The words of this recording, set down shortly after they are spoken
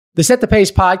The Set the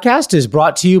Pace podcast is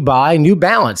brought to you by New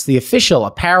Balance, the official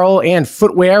apparel and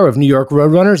footwear of New York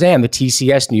Roadrunners and the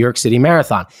TCS New York City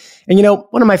Marathon. And you know,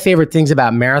 one of my favorite things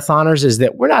about marathoners is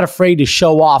that we're not afraid to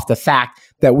show off the fact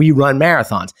that we run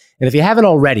marathons. And if you haven't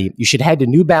already, you should head to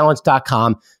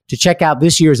newbalance.com to check out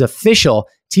this year's official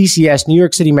TCS New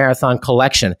York City Marathon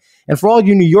collection. And for all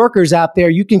you New Yorkers out there,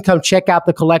 you can come check out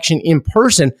the collection in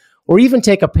person or even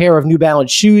take a pair of New Balance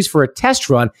shoes for a test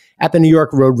run at the New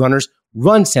York Roadrunners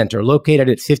Run Center, located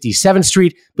at 57th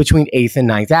Street between 8th and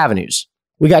 9th Avenues.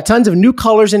 We got tons of new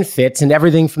colors and fits and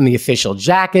everything from the official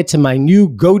jacket to my new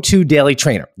go-to daily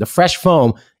trainer, the Fresh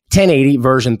Foam 1080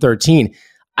 version 13.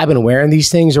 I've been wearing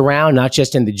these things around, not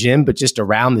just in the gym, but just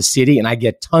around the city, and I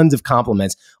get tons of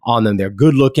compliments on them. They're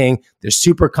good looking, they're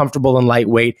super comfortable and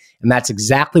lightweight, and that's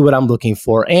exactly what I'm looking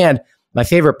for. And my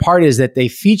favorite part is that they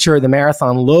feature the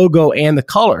marathon logo and the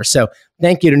color. So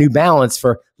thank you to New Balance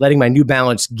for letting my New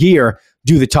Balance gear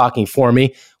do the talking for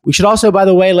me. We should also, by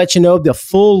the way, let you know the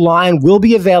full line will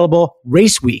be available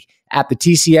race week at the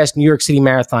TCS New York City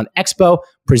Marathon Expo,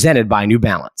 presented by New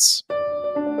Balance.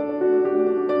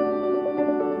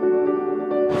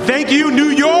 Thank you, New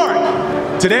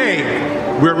York! Today,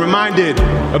 we're reminded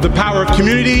of the power of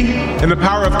community and the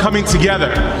power of coming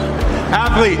together.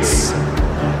 Athletes,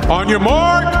 on your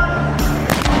mark.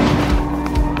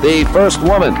 The first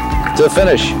woman to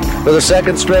finish for the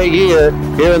second straight year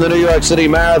here in the New York City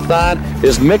Marathon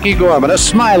is Mickey Gorman, a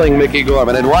smiling Mickey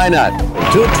Gorman, and why not?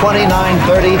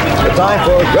 2:29:30, the time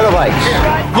for Greta Bikes.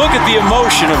 Look at the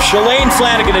emotion of Shalane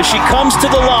Flanagan as she comes to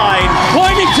the line,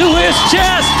 pointing to his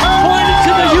chest, pointing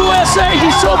to the USA.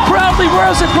 He so proudly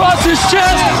wears across his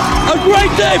chest. A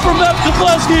great day for Meb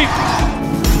Keflezighi.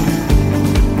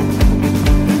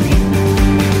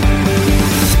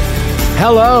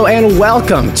 Hello and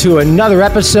welcome to another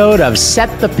episode of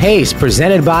Set the Pace,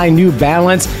 presented by New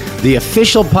Balance, the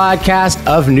official podcast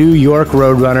of New York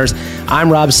Roadrunners.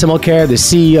 I'm Rob Simmelcare, the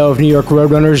CEO of New York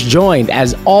Roadrunners, joined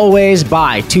as always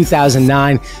by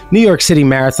 2009 New York City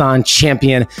Marathon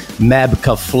champion Meb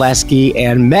Keflezighi.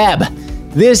 And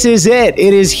Meb, this is it.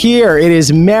 It is here. It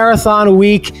is Marathon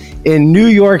Week in New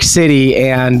York City,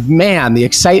 and man, the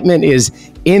excitement is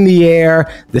in the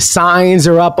air. The signs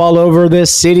are up all over the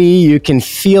city. You can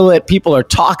feel it. People are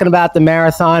talking about the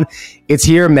marathon. It's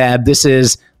here, Meb. This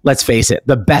is, let's face it,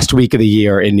 the best week of the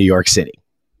year in New York City.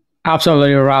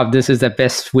 Absolutely, Rob. This is the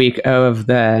best week of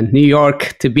the New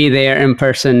York to be there in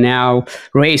person now.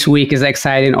 Race week is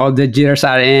exciting. All the jitters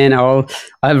are in.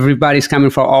 Everybody's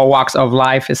coming from all walks of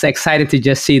life. It's exciting to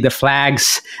just see the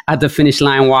flags at the finish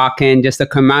line walking, just the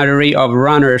camaraderie of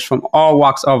runners from all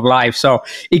walks of life. So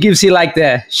it gives you like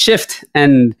the shift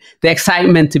and the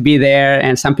excitement to be there.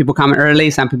 And some people coming early,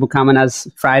 some people coming as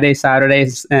Fridays,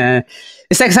 Saturdays.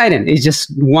 It's exciting. It's just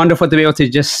wonderful to be able to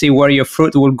just see where your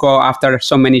fruit will go after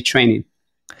so many training.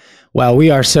 Well,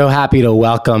 we are so happy to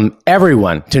welcome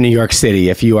everyone to New York City.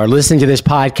 If you are listening to this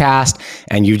podcast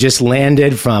and you just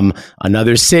landed from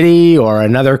another city or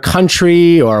another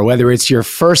country, or whether it's your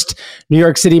first New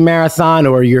York City Marathon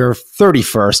or your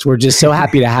 31st, we're just so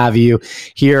happy to have you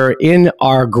here in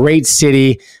our great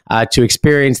city to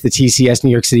experience the TCS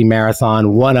New York City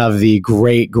Marathon, one of the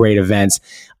great events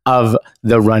of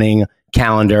the running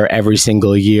calendar every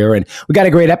single year. And we got a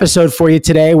great episode for you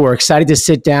today. We're excited to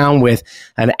sit down with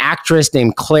an actress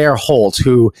named Claire Holt,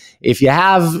 who, if you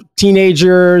have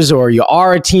teenagers or you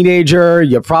are a teenager,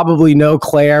 you probably know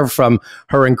Claire from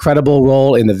her incredible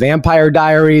role in The Vampire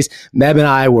Diaries. Meb and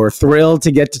I were thrilled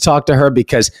to get to talk to her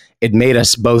because it made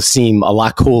us both seem a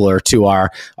lot cooler to our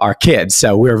kids.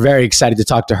 So we're very excited to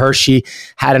talk to her. She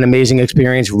had an amazing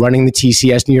experience running the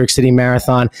TCS New York City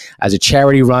Marathon as a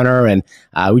charity runner, and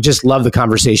we just love the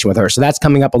conversation with her. So that's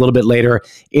coming up a little bit later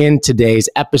in today's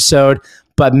episode.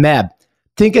 But Meb,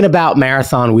 thinking about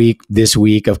Marathon Week this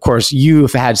week, of course,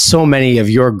 you've had so many of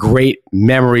your great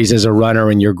memories as a runner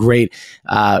and your great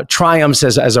triumphs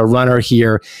as a runner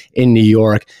here in New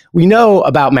York. We know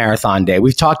about Marathon Day.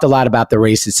 We've talked a lot about the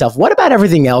race itself. What about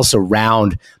everything else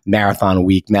around Marathon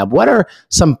Week, Meb? What are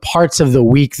some parts of the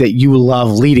week that you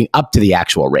love leading up to the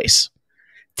actual race?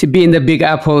 To be in the Big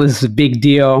Apple is a big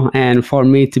deal. And for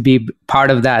me to be part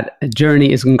of that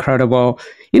journey is incredible.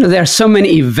 You know, there are so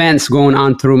many events going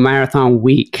on through Marathon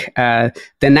Week. The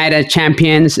Night of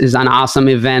Champions is an awesome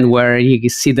event where you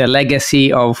see the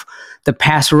legacy of the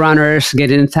past runners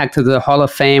getting into the Hall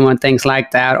of Fame and things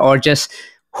like that, or just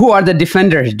who are the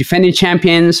defenders, defending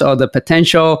champions, or the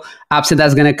potential upset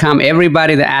that's going to come.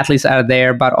 Everybody, the athletes are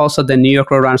there, but also the New York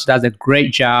Roadrunners does a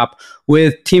great job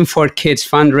with Team for Kids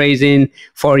fundraising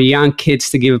for young kids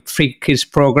to give free kids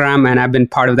program. And I've been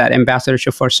part of that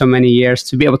ambassadorship for so many years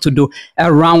to be able to do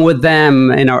a run with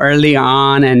them, early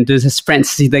on and do the sprint,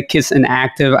 see the kids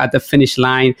inactive at the finish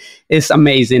line is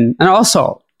amazing. And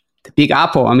also, the Big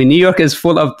Apple. I mean, New York is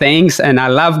full of things, and I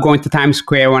love going to Times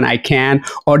Square when I can,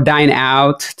 or dine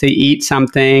out to eat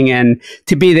something, and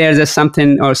to be there. There's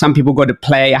something, or some people go to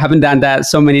play. I haven't done that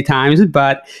so many times,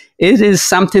 but it is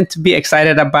something to be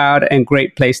excited about and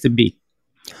great place to be.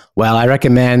 Well, I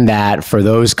recommend that for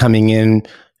those coming in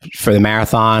for the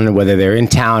marathon, whether they're in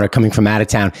town or coming from out of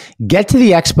town, get to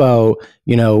the expo,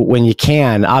 when you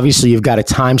can. Obviously, you've got a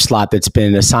time slot that's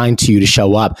been assigned to you to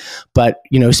show up, but,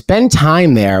 spend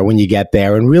time there when you get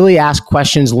there and really ask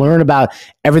questions, learn about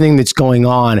everything that's going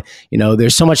on.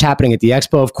 There's so much happening at the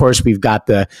expo. Of course, we've got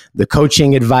the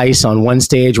coaching advice on one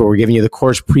stage where we're giving you the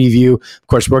course preview. Of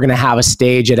course, we're going to have a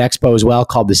stage at expo as well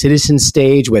called the Citizen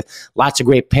Stage with lots of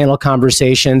great panel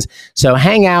conversations. So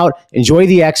hang out, enjoy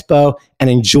the expo, and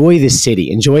enjoy the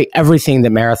city. Enjoy everything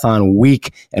that Marathon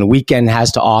Week and Weekend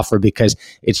has to offer, because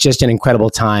it's just an incredible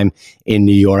time in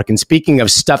New York. And speaking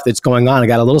of stuff that's going on, I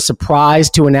got a little surprise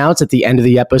to announce at the end of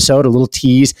the episode, a little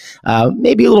tease,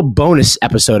 maybe a little bonus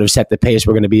episode of Set the Pace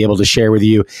we're going to be able to share with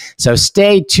you. So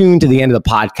stay tuned to the end of the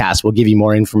podcast. We'll give you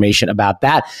more information about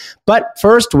that. But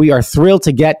first, we are thrilled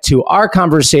to get to our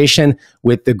conversation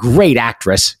with the great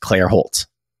actress, Claire Holt.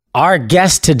 Our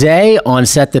guest today on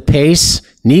Set the Pace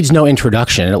needs no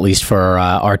introduction, at least for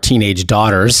our teenage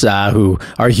daughters who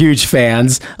are huge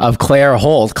fans of Claire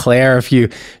Holt. Claire, if you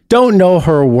don't know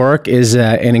her work, is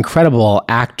an incredible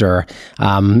actor,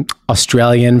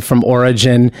 Australian from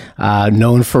origin,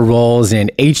 known for roles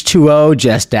in H2O,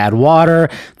 Just Add Water,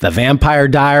 The Vampire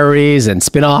Diaries, and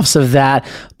spin-offs of that.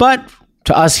 But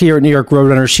to us here at New York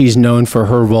Roadrunner, she's known for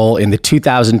her role in the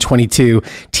 2022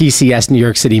 TCS New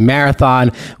York City Marathon,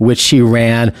 which she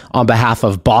ran on behalf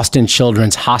of Boston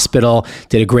Children's Hospital,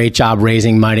 did a great job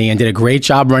raising money, and did a great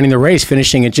job running the race,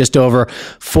 finishing in just over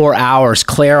 4 hours.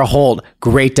 Claire Holt,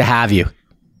 great to have you.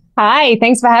 Hi,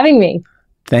 thanks for having me.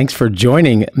 Thanks for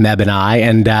joining Meb and I.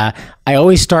 And I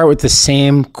always start with the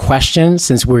same question,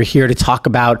 since we're here to talk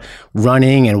about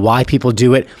running and why people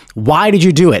do it. Why did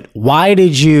you do it? Why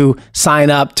did you sign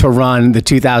up to run the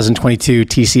 2022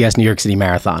 TCS New York City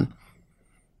Marathon?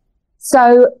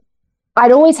 So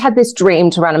I'd always had this dream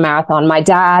to run a marathon. My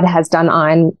dad has done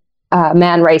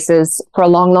Ironman races for a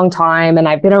long, long time, and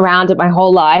I've been around it my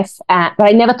whole life, but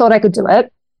I never thought I could do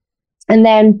it. And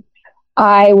then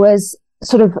I was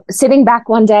sort of sitting back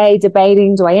one day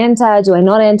debating, do I enter, do I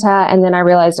not enter? And then I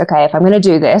realized, okay, if I'm going to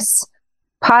do this,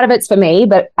 part of it's for me,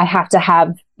 but I have to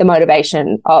have the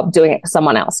motivation of doing it for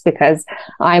someone else, because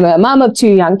I'm a mum of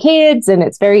 2 young kids, and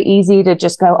it's very easy to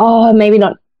just go, oh, maybe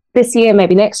not this year,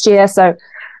 maybe next year. So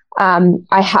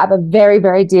I have a very,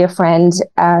 very dear friend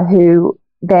who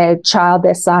their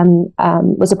son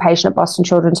was a patient at Boston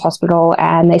Children's Hospital,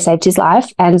 and they saved his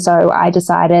life. And so I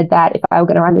decided that if I were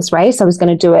going to run this race, I was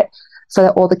going to do it for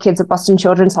all the kids at Boston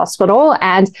Children's Hospital.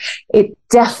 And it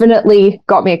definitely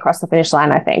got me across the finish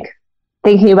line, I think.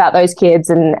 Thinking about those kids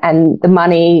and the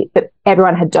money that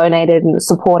everyone had donated and the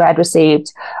support I'd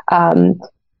received.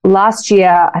 Last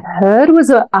year, I've heard, was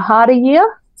a harder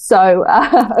year. So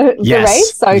the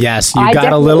race. So yes, you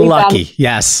got a little lucky.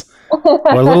 Yes. Or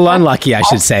a little unlucky, I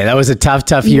should say. That was a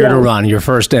tough year to run, your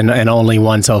first and only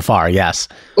one so far, yes.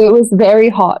 It was very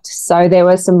hot, so there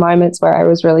were some moments where I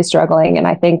was really struggling, and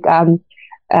I think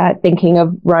thinking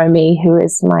of Romy, who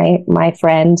is my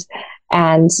friend,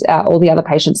 and all the other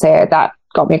patients there, that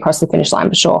got me across the finish line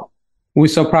for sure. We're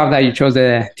so proud that you chose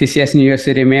the TCS New York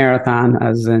City Marathon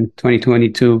as in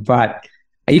 2022, but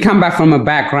you come back from a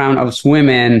background of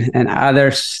swimming and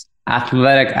other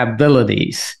athletic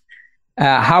abilities.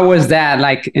 How was that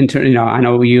like? I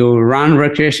know you run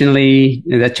recreationally,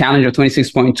 the challenge of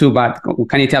 26.2, but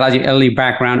can you tell us your early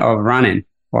background of running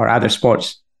or other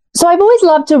sports? So I've always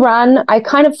loved to run. I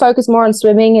kind of focused more on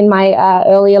swimming in my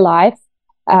earlier life.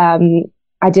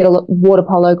 I did a water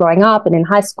polo growing up and in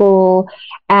high school.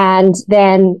 And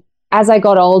then as I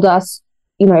got older,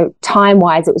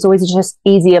 time-wise, it was always just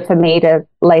easier for me to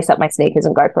lace up my sneakers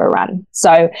and go for a run.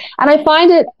 So, and I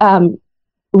find it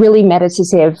really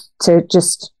meditative to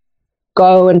just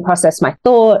go and process my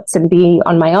thoughts and be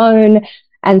on my own.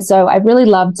 And so I really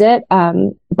loved it.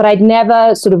 But I'd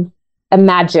never sort of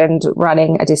imagined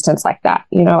running a distance like that.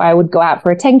 I would go out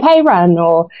for a 10K run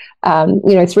or,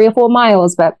 3 or 4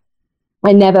 miles, but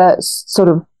I never sort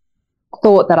of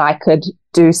thought that I could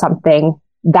do something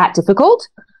that difficult.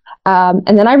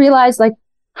 And then I realized like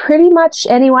pretty much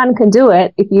anyone can do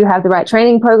it if you have the right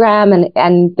training program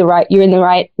and you're in the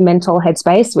right mental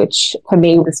headspace, which for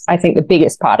me was, I think, the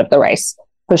biggest part of the race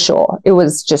for sure. It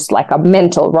was just like a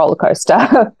mental roller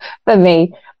coaster for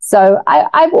me. So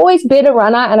I've always been a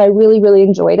runner and I really, really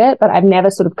enjoyed it, but I've never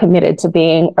sort of committed to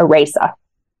being a racer.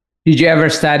 Did you ever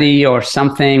study or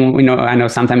something? I know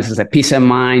sometimes it's a peace of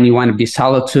mind. You want to be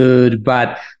solitude,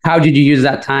 but how did you use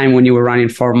that time when you were running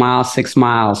 4 miles, 6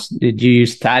 miles? Did you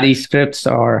study scripts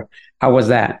or how was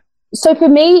that? So for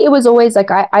me, it was always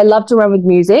like, I love to run with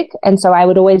music. And so I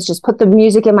would always just put the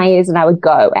music in my ears and I would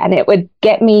go, and it would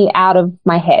get me out of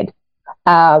my head.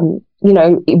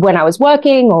 When I was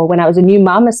working or when I was a new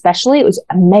mum, especially, it was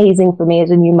amazing for me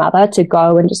as a new mother to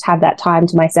go and just have that time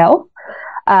to myself.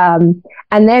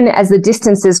 And then as the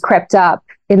distances crept up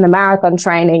in the marathon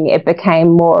training, it became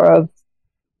more of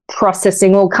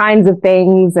processing all kinds of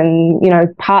things, and,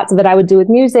 parts of it I would do with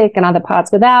music and other parts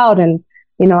without. And,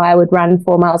 I would run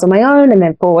 4 miles on my own and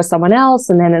then 4 with someone else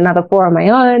and then another 4 on my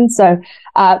own. So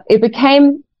it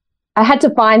became, I had to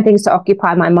find things to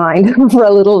occupy my mind for a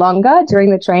little longer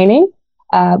during the training.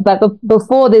 But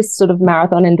before this sort of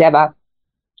marathon endeavor,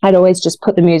 I'd always just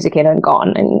put the music in and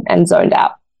gone and zoned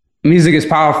out. Music is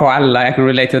powerful. I can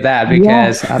relate to that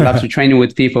because I love to train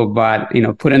with people, but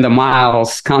put in the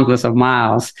miles, countless of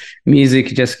miles, music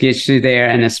just gets you there.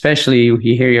 And especially you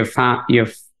hear your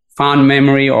fond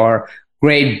memory or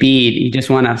great beat, you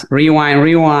just want to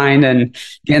rewind and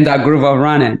get in that groove of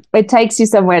running. It takes you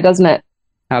somewhere, doesn't it?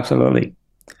 Absolutely.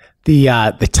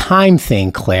 The time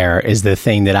thing, Claire, is the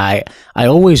thing that I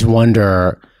always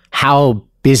wonder how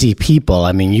busy people.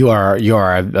 I mean, you're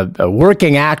a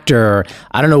working actor.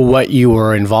 I don't know what you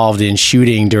were involved in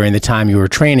shooting during the time you were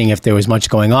training, if there was much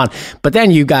going on. But then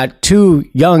you got 2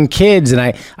 young kids, and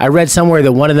I read somewhere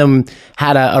that one of them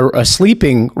had a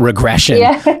sleeping regression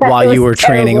while you were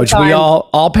training, which we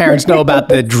all parents know about,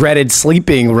 the dreaded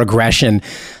sleeping regression.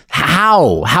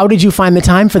 How did you find the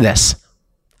time for this?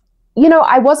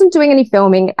 I wasn't doing any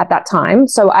filming at that time,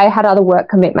 so I had other work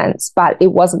commitments, but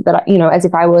it wasn't that, as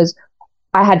if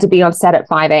I had to be on set at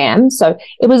 5 a.m. So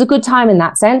it was a good time in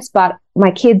that sense. But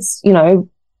my kids,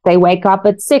 they wake up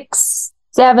at 6,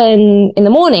 7 in the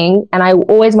morning, and I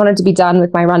always wanted to be done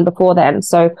with my run before then.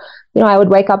 So, I would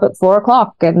wake up at 4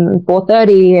 o'clock and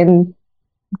 4:30 and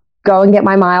go and get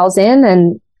my miles in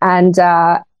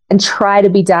and try to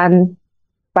be done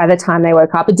by the time they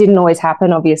woke up. It didn't always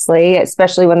happen, obviously,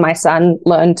 especially when my son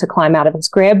learned to climb out of his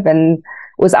crib and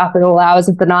was up at all hours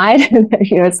of the night.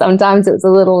 Sometimes it was a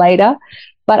little later,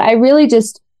 but I really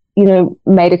just,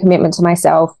 made a commitment to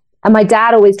myself. And my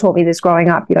dad always taught me this growing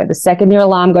up, the second your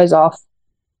alarm goes off,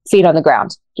 feet on the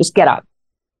ground, just get up,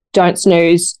 don't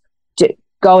snooze,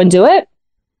 go and do it.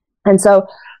 And so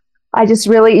I just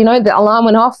really, the alarm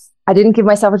went off. I didn't give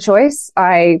myself a choice.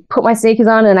 I put my sneakers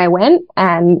on and I went,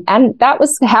 and that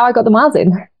was how I got the miles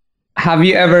in. Have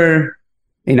you ever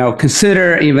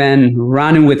consider even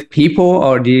running with people,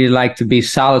 or do you like to be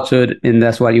solitude and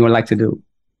that's what you would like to do?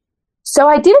 So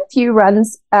I did a few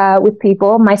runs with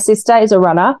people. My sister is a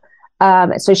runner.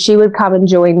 So she would come and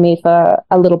join me for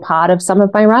a little part of some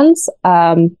of my runs.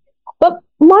 But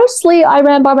mostly I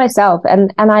ran by myself.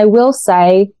 And I will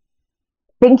say,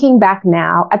 thinking back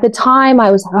now, at the time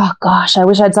I was, oh gosh, I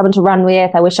wish I had someone to run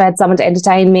with. I wish I had someone to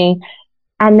entertain me.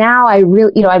 And now I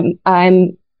really,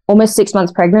 I'm almost 6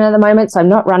 months pregnant at the moment, so I'm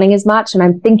not running as much. And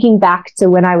I'm thinking back to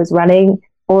when I was running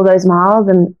all those miles,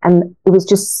 and it was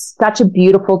just such a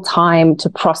beautiful time to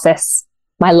process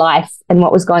my life and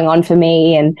what was going on for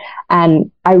me.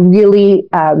 And I really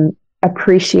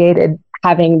appreciated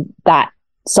having that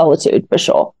solitude for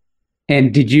sure.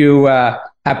 And did you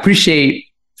appreciate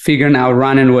figuring out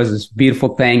running was this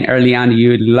beautiful thing early on?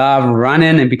 You love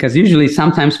running, and because usually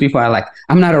sometimes people are like,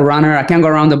 I'm not a runner, I can't go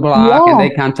around the block, and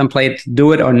they contemplate to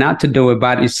do it or not to do it.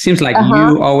 But it seems like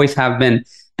you always have been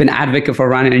advocate for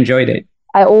running, enjoyed it.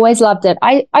 I always loved it.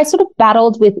 I sort of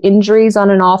battled with injuries on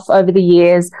and off over the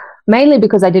years, mainly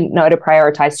because I didn't know to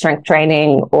prioritize strength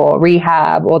training or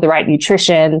rehab or the right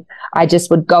nutrition. I just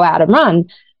would go out and run.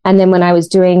 And then when I was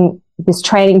doing this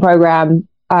training program,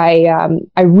 I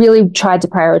really tried to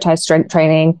prioritize strength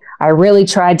training. I really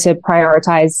tried to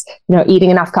prioritize, eating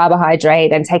enough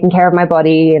carbohydrate and taking care of my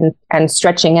body and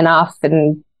stretching enough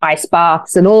and ice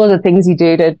baths and all of the things you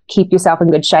do to keep yourself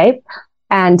in good shape.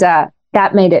 And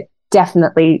that made it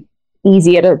definitely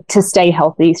easier to stay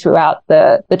healthy throughout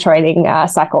the training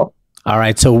cycle. All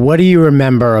right. So what do you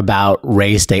remember about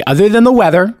race day, other than the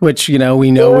weather, which, we know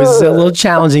was a little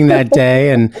challenging that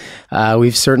day. And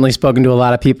we've certainly spoken to a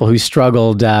lot of people who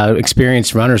struggled,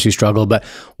 experienced runners who struggled. But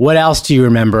what else do you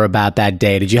remember about that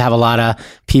day? Did you have a lot of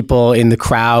people in the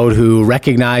crowd who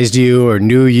recognized you or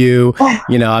knew you?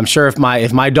 I'm sure if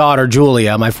my daughter,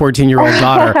 Julia, my 14-year-old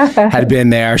daughter had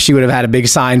been there, she would have had a big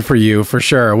sign for you for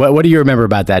sure. What do you remember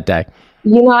about that day?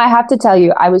 I have to tell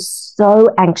you, I was so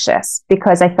anxious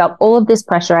because I felt all of this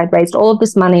pressure. I'd raised all of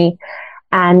this money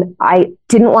and I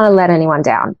didn't want to let anyone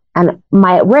down. And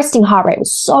my resting heart rate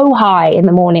was so high in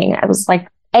the morning. It was like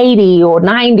 80 or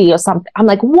 90 or something. I'm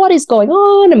like, what is going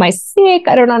on? Am I sick?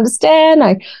 I don't understand.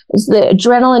 It was the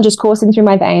adrenaline just coursing through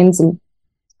my veins. And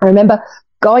I remember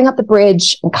going up the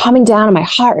bridge and coming down and my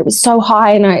heart rate was so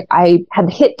high. And I had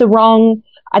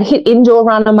I'd hit indoor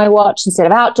run on my watch instead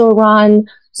of outdoor run.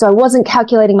 So I wasn't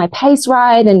calculating my pace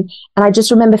right. And I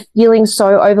just remember feeling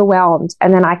so overwhelmed.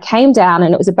 And then I came down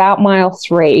and it was about mile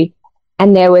 3.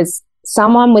 And there was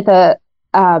someone with a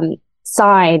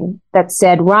sign that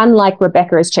said, "Run like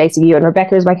Rebecca is chasing you." And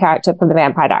Rebecca is my character from the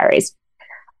Vampire Diaries.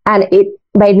 And it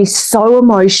made me so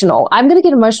emotional. I'm going to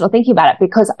get emotional thinking about it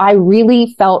because I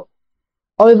really felt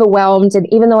overwhelmed. And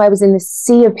even though I was in this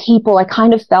sea of people, I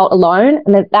kind of felt alone.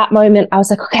 And at that moment, I was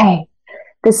like, okay,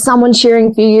 there's someone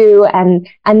cheering for you. And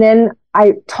then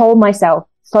I told myself,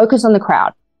 focus on the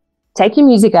crowd, take your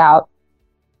music out.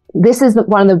 This is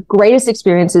one of the greatest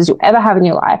experiences you'll ever have in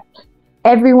your life.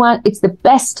 Everyone, it's the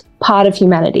best part of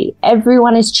humanity.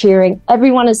 Everyone is cheering.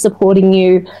 Everyone is supporting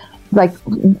you. Like,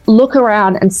 look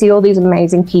around and see all these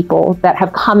amazing people that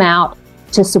have come out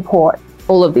to support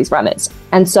all of these runners.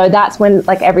 And so that's when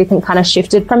everything kind of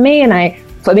shifted from me. And I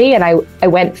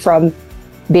went from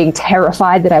being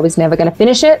terrified that I was never going to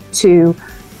finish it to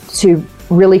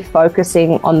really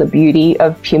focusing on the beauty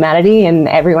of humanity and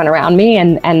everyone around me.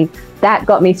 And that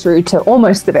got me through to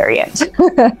almost the very end.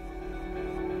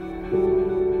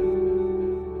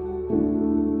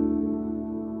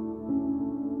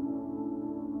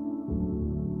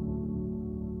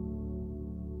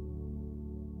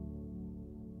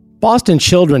 Boston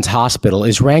Children's Hospital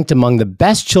is ranked among the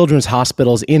best children's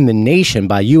hospitals in the nation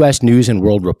by U.S. News and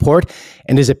World Report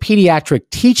and is a pediatric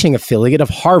teaching affiliate of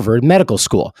Harvard Medical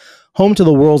School. Home to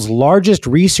the world's largest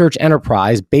research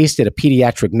enterprise based at a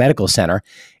pediatric medical center,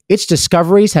 its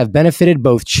discoveries have benefited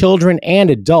both children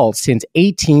and adults since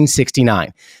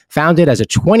 1869. Founded as a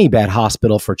 20-bed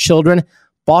hospital for children,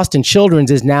 Boston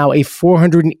Children's is now a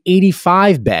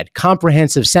 485-bed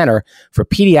comprehensive center for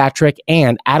pediatric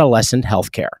and adolescent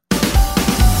health care.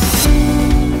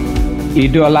 You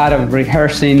do a lot of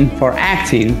rehearsing for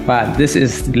acting, but this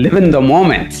is living the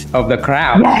moment of the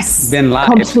crowd. Yes, been live.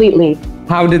 Completely.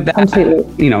 How did that,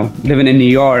 living in New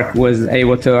York, was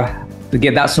able to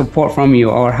get that support from you?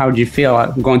 Or how did you feel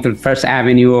going through First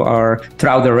Avenue or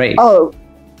throughout the race? Oh,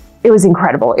 it was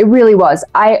incredible. It really was.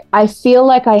 I feel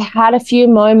like I had a few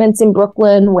moments in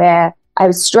Brooklyn where I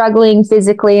was struggling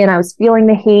physically and I was feeling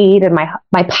the heat and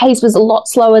my pace was a lot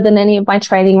slower than any of my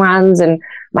training runs and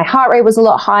my heart rate was a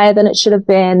lot higher than it should have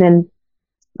been.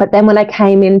 But then when I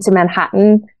came into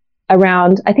Manhattan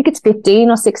around, I think it's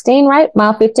 15 or 16, right?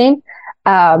 Mile 15.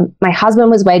 My husband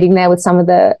was waiting there with some of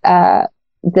the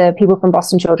people from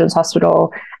Boston Children's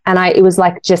Hospital. And it was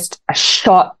like just a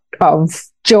shot of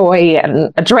joy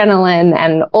and adrenaline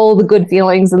and all the good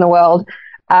feelings in the world.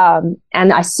 And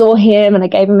I saw him and I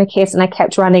gave him a kiss and I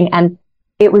kept running. And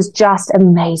it was just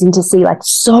amazing to see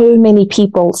so many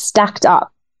people stacked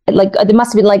up. There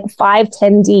must have been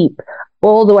 5-10 deep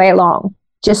all the way along,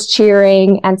 just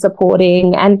cheering and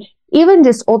supporting. And even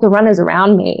just all the runners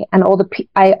around me and all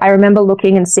I remember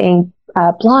looking and seeing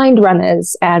blind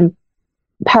runners and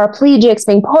paraplegics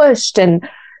being pushed. And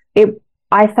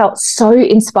I felt so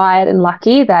inspired and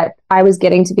lucky that I was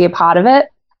getting to be a part of it.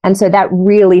 And so that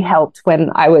really helped when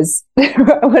I was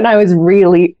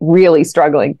really, really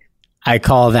struggling. I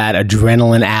call that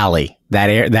adrenaline alley.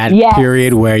 That yes.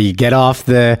 period where you get off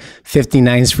the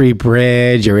 59th Street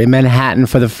Bridge, you're in Manhattan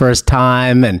for the first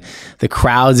time, and the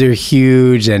crowds are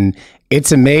huge, and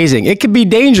it's amazing. It can be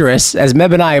dangerous, as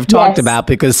Meb and I have talked yes. about,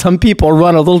 because some people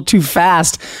run a little too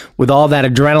fast with all that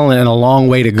adrenaline and a long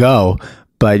way to go.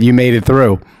 But you made it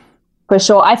through. For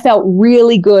sure. I felt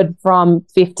really good from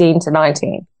 15 to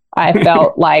 19. I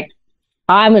felt like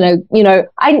I'm going to,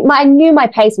 I knew my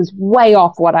pace was way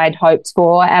off what I'd hoped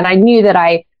for. And I knew that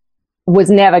I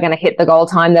was never going to hit the goal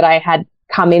time that I had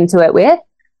come into it with.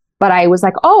 But I was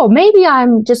like, oh, maybe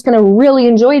I'm just going to really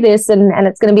enjoy this and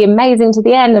it's going to be amazing to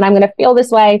the end and I'm going to feel this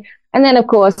way. And then, of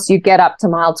course, you get up to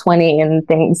mile 20 and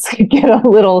things get a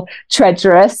little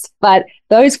treacherous. But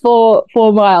those 4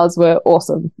 miles were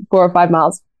awesome, 4 or 5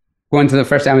 miles. Going to the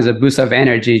first time was a boost of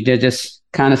energy. You just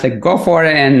kind of like, go for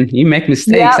it. And you make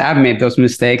mistakes. I've made those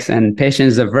mistakes, and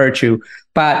patience is a virtue.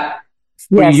 But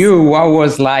for you, what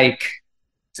was like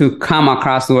to come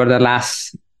across over the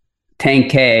last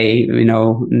 10K,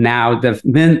 now the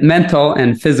mental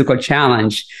and physical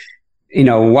challenge,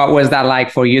 what was that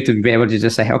like for you to be able to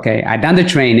just say, okay, I done the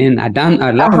training, I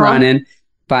love running,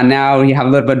 but now you have a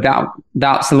little bit of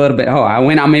doubts a little bit. Oh, I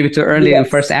went out maybe too early in the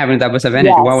first avenue, that was of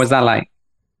energy. What was that like?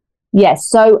 Yes.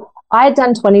 So I had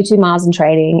done 22 miles in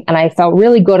training, and I felt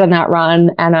really good on that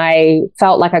run. And I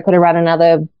felt like I could have run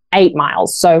another 8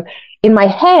 miles. So in my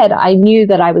head, I knew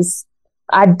that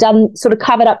I'd done sort of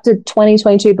covered up to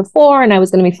 22 before, and I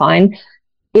was going to be fine.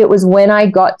 It was when I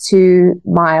got to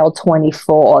mile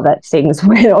 24 that things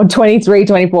went, or 23,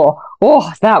 24.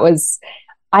 Oh, that was,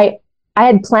 I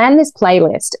had planned this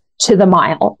playlist to the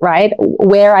mile, right?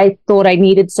 Where I thought I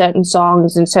needed certain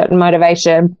songs and certain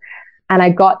motivation. And I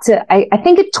got to, I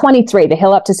think at 23, the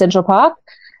hill up to Central Park.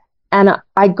 And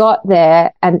I got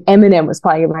there and Eminem was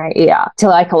playing in my ear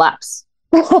till I collapsed.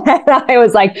 And I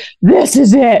was like, this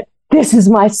is it. This is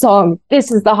my song. This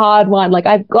is the hard one. Like,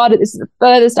 I've got it. This is the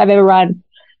furthest I've ever run.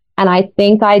 And I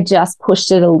think I just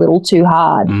pushed it a little too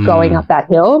hard going up that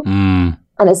hill. And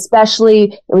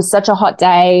especially, it was such a hot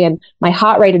day and my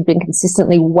heart rate had been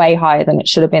consistently way higher than it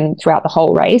should have been throughout the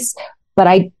whole race. But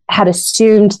I had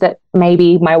assumed that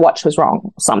maybe my watch was wrong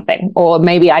or something, or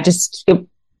maybe I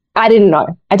didn't know.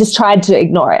 I just tried to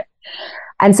ignore it.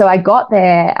 And so I got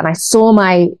there and I saw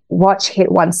my watch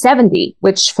hit 170,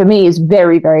 which for me is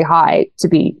very, very high to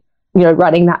be,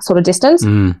 running that sort of distance.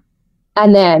 And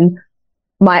then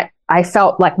I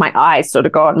felt like my eyes sort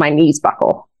of go on, my knees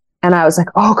buckle. And I was like,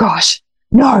 oh gosh,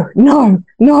 no.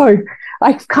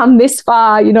 I've come this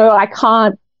far,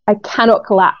 I cannot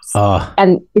collapse.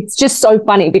 And it's just so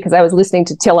funny because I was listening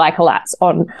to Till I Collapse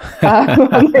on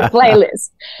my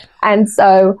playlist. And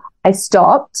so I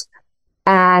stopped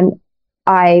and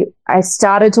I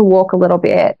started to walk a little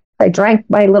bit. I drank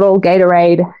my little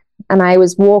Gatorade and I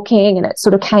was walking and it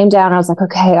sort of came down. I was like,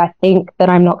 okay, I think that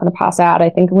I'm not going to pass out. I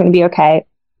think I'm going to be okay.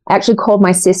 I actually called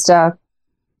my sister,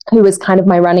 who was kind of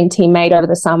my running teammate over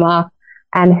the summer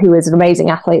and who is an amazing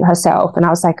athlete herself. And I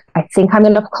was like, I think I'm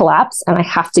going to collapse and I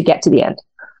have to get to the end.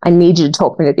 I need you to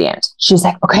talk me to the end. She was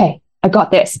like, okay, I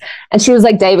got this. And she was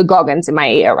like David Goggins in my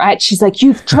ear, right? She's like,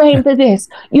 you've trained for this.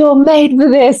 You're made for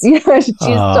this. She's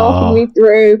talking me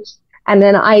through. And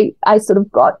then I sort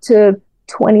of got to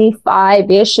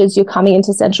 25-ish as you're coming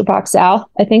into Central Park South,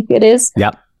 I think it is.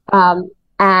 Yep.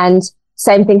 And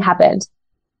same thing happened.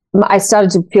 I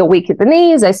started to feel weak at the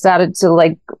knees. I started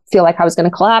to feel like I was going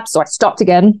to collapse. So I stopped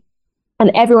again.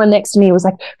 And everyone next to me was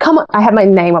like, come on. I had my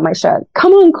name on my shirt.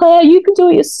 Come on, Claire, you can do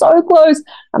it. You're so close.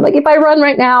 I'm like, if I run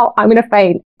right now, I'm going to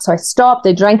faint. So I stopped.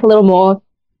 I drank a little more.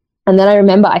 And then I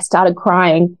remember I started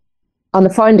crying on the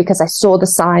phone because I saw the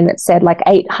sign that said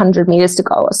 800 meters to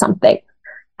go or something.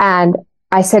 And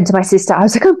I said to my sister, I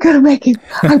was like, I'm going to make it.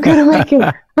 I'm going to make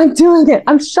it. I'm doing it.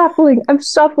 I'm shuffling.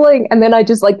 And then I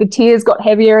just the tears got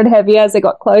heavier and heavier as I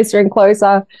got closer and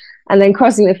closer. And then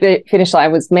crossing the finish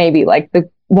line was maybe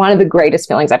one of the greatest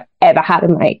feelings I've ever had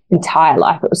in my entire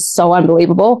life. It was so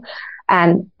unbelievable.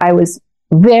 And I was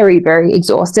very, very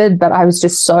exhausted, but I was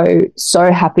just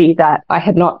so happy that I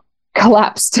had not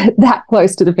collapsed that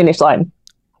close to the finish line.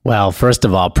 Well, first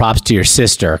of all, props to your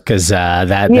sister, because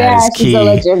that is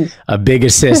key. A big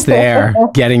assist there,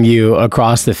 getting you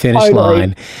across the finish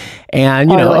line.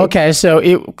 And, okay, so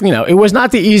it was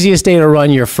not the easiest day to run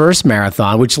your first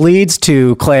marathon, which leads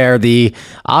to, Claire, the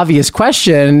obvious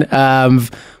question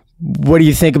of what do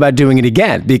you think about doing it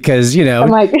again? Because,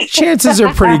 chances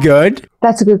are pretty good.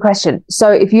 That's a good question.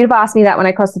 So if you'd have asked me that when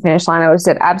I crossed the finish line, I would have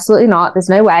said, absolutely not. There's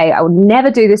no way. I would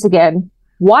never do this again.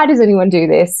 Why does anyone do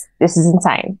this? This is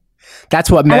insane. That's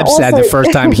what Meb said the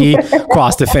first time he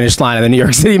crossed the finish line of the New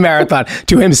York City Marathon.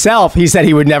 To himself, he said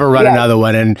he would never run another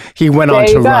one, and he went on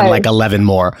to run 11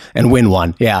 more and win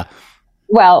one. Yeah.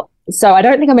 Well, so I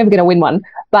don't think I'm ever going to win one,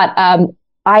 but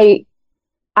I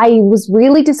was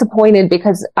really disappointed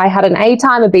because I had an A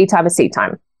time, a B time, a C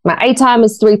time. My A time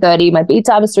was 3:30, my B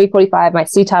time was 3:45, my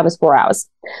C time was 4 hours.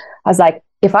 I was like,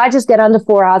 if I just get under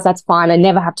 4 hours, that's fine. I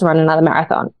never have to run another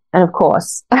marathon. And of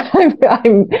course,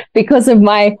 because of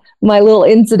my little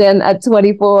incident at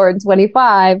 24 and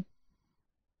 25,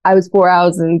 I was 4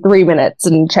 hours and 3 minutes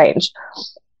and change.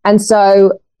 And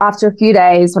so after a few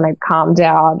days when I calmed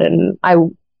down and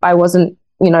I wasn't,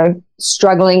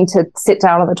 struggling to sit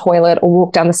down on the toilet or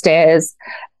walk down the stairs,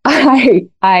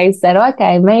 I said,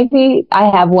 okay, maybe I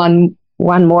have one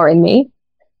more in me.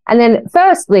 And then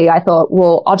firstly, I thought,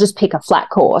 well, I'll just pick a flat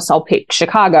course. I'll pick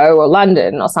Chicago or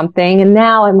London or something. And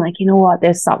now I'm like, you know what?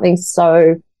 There's something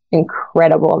so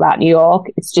incredible about New York.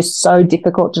 It's just so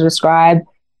difficult to describe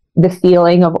the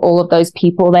feeling of all of those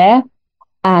people there.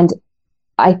 And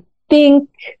I think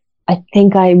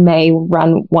I may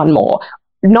run one more.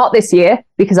 Not this year,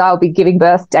 because I'll be giving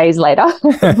birth days later.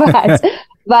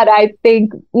 But I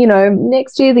think,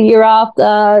 next year, the year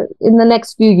after, in the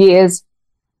next few years,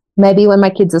 maybe when my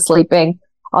kids are sleeping,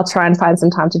 I'll try and find some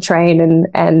time to train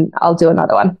and I'll do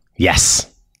another one.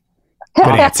 Yes. Good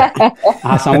answer.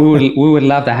 Awesome. We would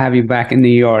love to have you back in New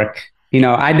York.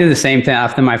 I did the same thing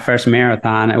after my first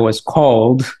marathon. It was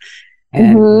cold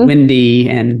and windy,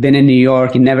 and been in New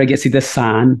York, you never get to see the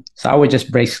sun. So I was just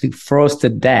basically froze to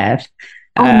death.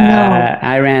 Oh, no.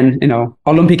 I ran,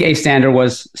 Olympic A standard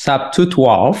was sub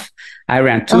 2:12. I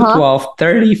ran 2:12,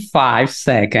 35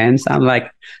 seconds. I'm like,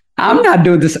 I'm not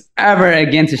doing this ever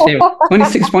again to shave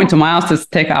 26.2 miles to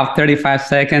take off 35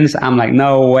 seconds. I'm like,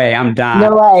 no way, I'm done.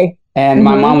 No way. And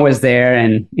my mom was there,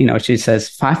 and, she says,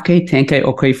 5K, 10K,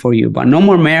 okay for you, but no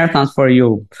more marathons for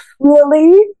you.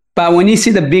 Really? But when you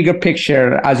see the bigger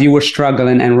picture, as you were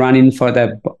struggling and running for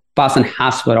the Boston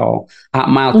Hospital at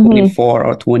mile 24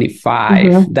 or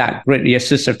 25, that your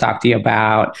sister talked to you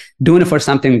about, doing it for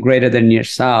something greater than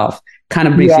yourself, kind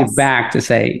of brings you back to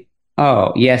say,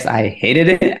 oh, yes, I hated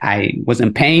it. I was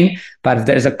in pain, but if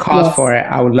there's a cause for it,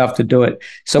 I would love to do it.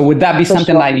 So would that be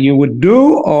something like you would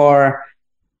do, or,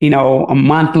 a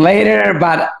month later,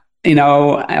 but,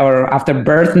 or after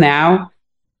birth now,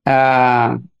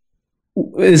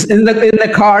 is in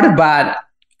the card, but,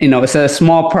 it's a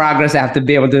small progress. I have to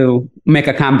be able to make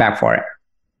a comeback for it.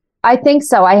 I think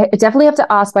so. I definitely have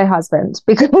to ask my husband,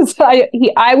 because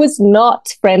I was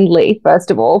not friendly, first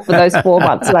of all, for those 4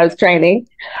 months that I was training.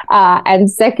 And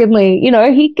secondly,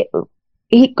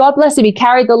 he, God bless him, he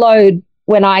carried the load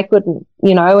when I couldn't,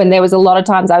 and there was a lot of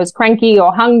times I was cranky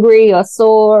or hungry or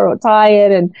sore or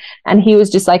tired. And he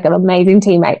was just like an amazing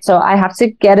teammate. So I have to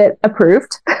get it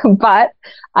approved, but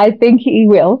I think he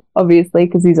will, obviously,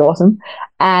 because he's awesome.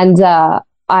 And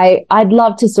I'd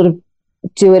love to sort of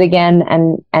do it again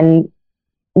and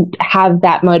have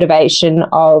that motivation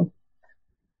of,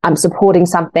 I'm supporting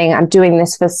something, I'm doing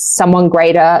this for someone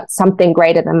greater, something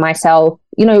greater than myself.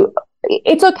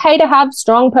 It's okay to have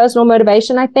strong personal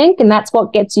motivation, I think, and that's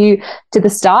what gets you to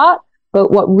the start. But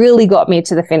what really got me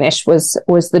to the finish was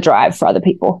the drive for other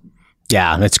people.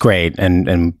 Yeah, that's great.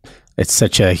 And it's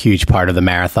such a huge part of the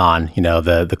marathon,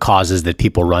 the causes that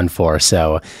people run for.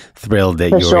 So thrilled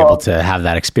that you were able to have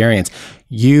that experience.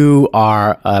 You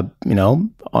are,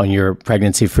 on your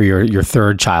pregnancy for your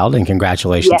third child, and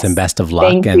congratulations and best of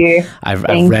luck. Thank you. I've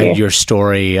read your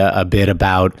story a bit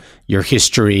about your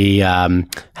history, had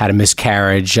a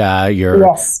miscarriage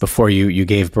before you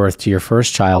gave birth to your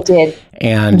first child. I did.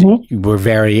 And you were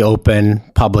very open,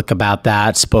 public about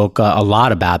that, spoke a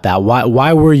lot about that.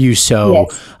 Why were you so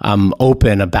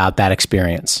open about that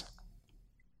experience?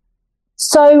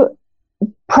 So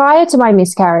prior to my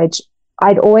miscarriage,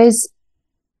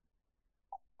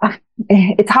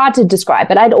 it's hard to describe,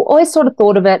 but I'd always sort of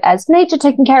thought of it as nature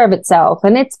taking care of itself,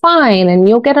 and it's fine, and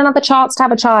you'll get another chance to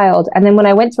have a child. And then when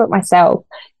I went through it myself,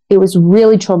 it was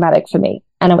really traumatic for me,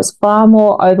 and it was far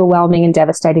more overwhelming and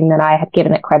devastating than I had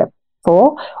given it credit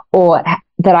for, or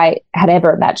that I had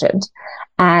ever imagined.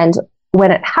 And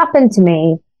when it happened to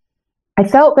me, I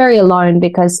felt very alone,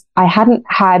 because I hadn't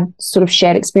had sort of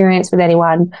shared experience with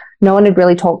anyone. No one had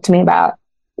really talked to me about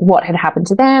what had happened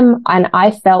to them, and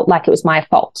I felt like it was my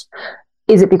fault.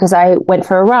 Is it because I went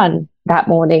for a run that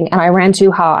morning and I ran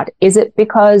too hard? Is it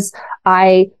because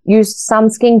I used some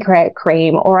skincare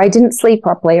cream, or I didn't sleep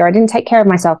properly, or I didn't take care of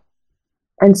myself?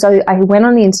 And so I went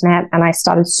on the internet and I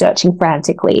started searching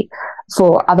frantically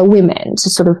for other women to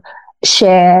sort of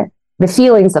share the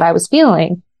feelings that I was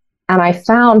feeling. And I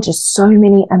found just so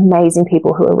many amazing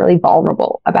people who are really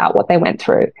vulnerable about what they went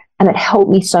through. And it helped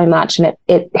me so much. And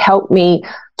it helped me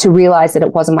to realize that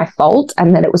it wasn't my fault,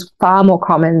 and that it was far more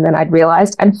common than I'd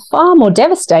realized, and far more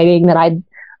devastating than I'd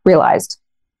realized.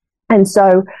 And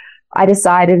so I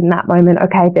decided in that moment,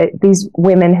 okay, that these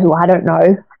women who I don't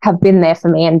know have been there for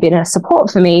me and been a support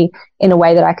for me in a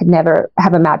way that I could never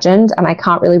have imagined, and I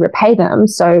can't really repay them.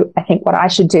 So I think what I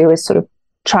should do is sort of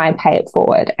try and pay it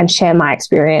forward and share my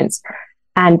experience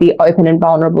and be open and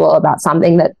vulnerable about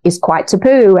something that is quite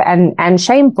taboo and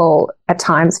shameful at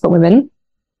times for women.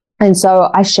 And so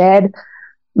I shared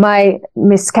my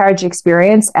miscarriage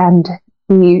experience, and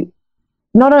the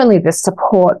not only the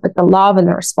support, but the love and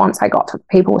the response I got from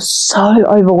people was so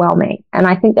overwhelming. And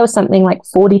I think there was something like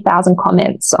 40,000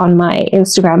 comments on my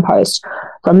Instagram post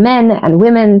from men and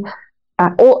women,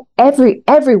 or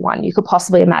everyone you could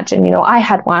possibly imagine. You know, I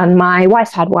had one, my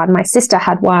wife had one, my sister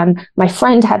had one, my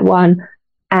friend had one,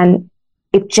 and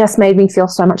it just made me feel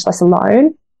so much less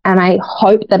alone. And I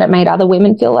hope that it made other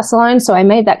women feel less alone. So I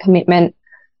made that commitment,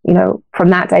 you know, from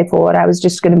that day forward. I was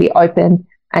just going to be open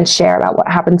and share about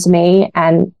what happened to me,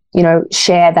 and, you know,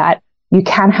 share that you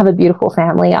can have a beautiful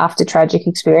family after tragic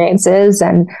experiences.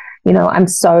 And, you know, I'm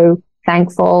so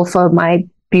thankful for my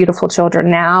beautiful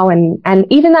children now. And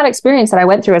even that experience that I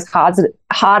went through, as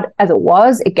hard as it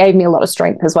was, it gave me a lot of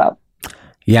strength as well.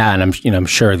 Yeah. And I'm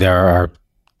sure there are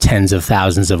tens of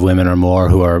thousands of women or more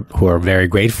who are very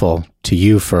grateful to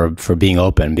you for being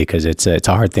open, because it's a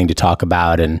hard thing to talk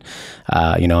about. And,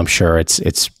 you know, I'm sure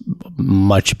it's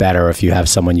much better if you have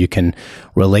someone you can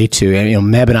relate to. And, you know,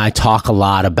 Meb and I talk a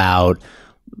lot about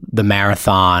the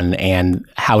marathon and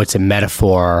how it's a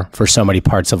metaphor for so many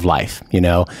parts of life. You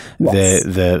know, yes.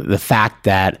 the fact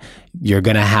that you're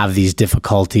going to have these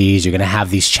difficulties, you're going to have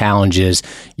these challenges.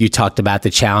 You talked about the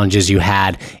challenges you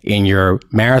had in your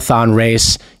marathon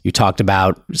race. You talked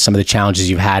about some of the challenges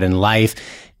you've had in life.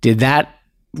 Were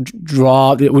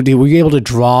you able to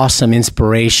draw some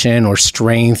inspiration or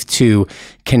strength to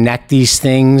connect these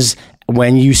things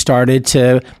when you started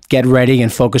to get ready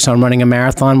and focus on running a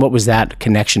marathon? What was that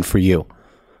connection for you?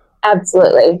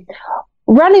 Absolutely.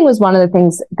 Running was one of the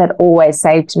things that always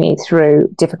saved me through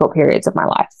difficult periods of my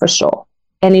life, for sure.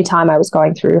 Anytime I was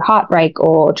going through heartbreak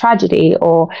or tragedy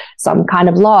or some kind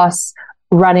of loss,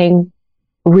 running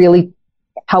really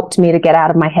helped me to get out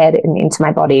of my head and into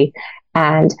my body.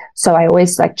 And so I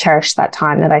always cherished that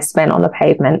time that I spent on the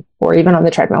pavement or even on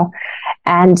the treadmill.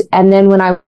 And then when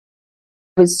I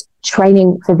was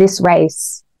training for this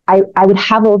race, I would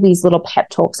have all these little pep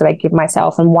talks that I give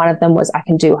myself. And one of them was, I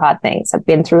can do hard things. I've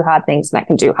been through hard things and I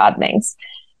can do hard things.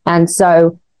 And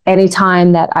so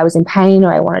anytime that I was in pain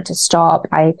or I wanted to stop,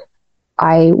 I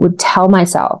would tell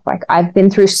myself, I've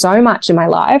been through so much in my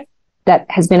life that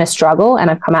has been a struggle and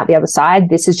I've come out the other side.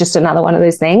 This is just another one of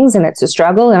those things, and it's a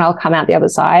struggle and I'll come out the other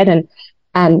side.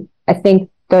 And I think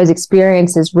those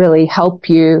experiences really help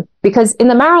you, because in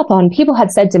the marathon, people had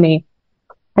said to me,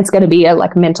 it's going to be a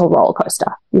mental roller coaster.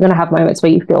 You're going to have moments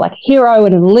where you feel like a hero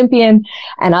and an Olympian,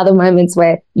 and other moments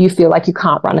where you feel like you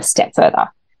can't run a step further.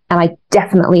 And I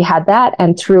definitely had that.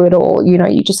 And through it all, you know,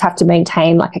 you just have to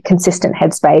maintain a consistent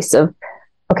headspace of,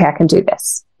 okay, I can do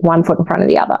this, one foot in front of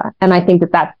the other. And I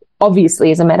think that obviously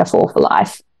is a metaphor for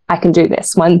life. I can do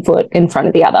this, one foot in front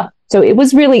of the other. So it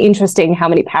was really interesting how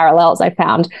many parallels I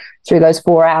found through those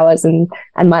 4 hours and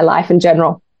my life in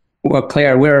general. Well,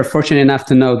 Claire, we're fortunate enough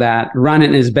to know that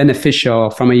running is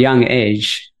beneficial from a young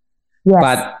age. Yes.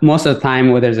 But most of the time,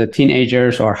 whether it's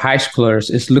teenagers or high schoolers,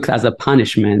 it's looked as a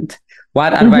punishment.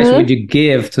 What advice would you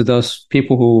give to those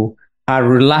people who are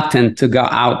reluctant to go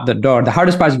out the door? The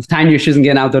hardest part is tying your shoes and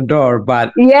getting out the door,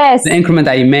 but yes, the increment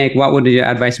that you make, what would your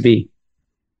advice be?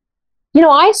 You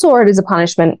know, I saw it as a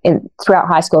punishment throughout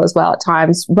high school as well at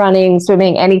times. Running,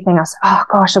 swimming, anything. I was, oh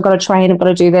gosh, I've got to train, I've got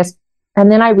to do this. And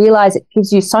then I realized it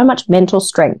gives you so much mental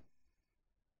strength.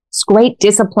 It's great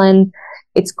discipline.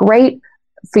 It's great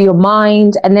for your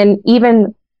mind. And then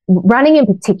even running in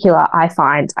particular, I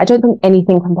find, I don't think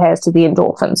anything compares to the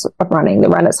endorphins of running, the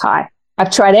runner's high.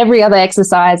 I've tried every other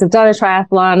exercise. I've done a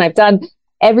triathlon. I've done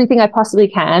everything I possibly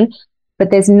can,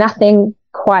 but there's nothing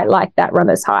quite like that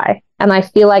runner's high. And I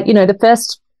feel like, you know, the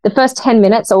first 10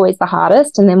 minutes are always the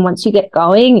hardest. And then once you get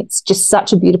going, it's just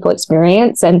such a beautiful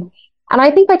experience. And I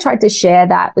think I tried to share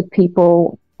that with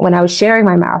people when I was sharing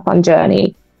my marathon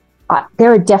journey.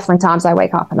 There are definitely times I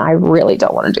wake up and I really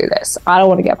don't want to do this. I don't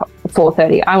want to get up at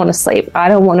 4:30. I want to sleep. I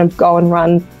don't want to go and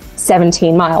run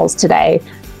 17 miles today.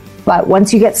 But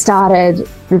once you get started,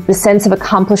 the sense of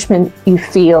accomplishment you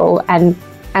feel and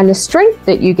the strength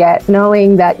that you get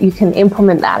knowing that you can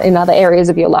implement that in other areas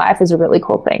of your life is a really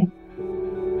cool thing.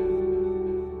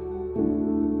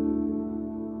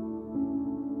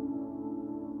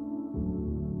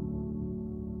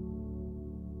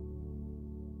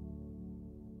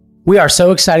 We are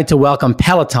so excited to welcome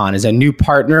Peloton as a new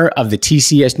partner of the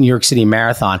TCS New York City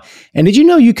Marathon. And did you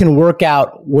know you can work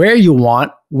out where you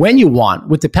want, when you want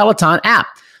with the Peloton app?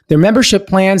 Their membership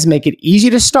plans make it easy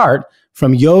to start,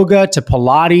 from yoga to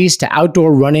Pilates to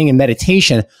outdoor running and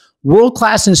meditation.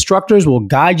 World-class instructors will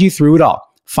guide you through it all.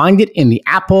 Find it in the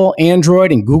Apple,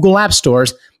 Android, and Google App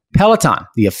Stores. Peloton,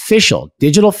 the official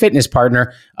digital fitness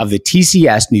partner of the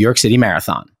TCS New York City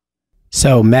Marathon.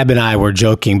 So Meb and I were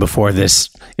joking before this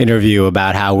interview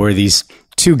about how we're these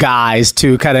two guys,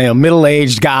 two kind of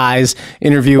middle-aged guys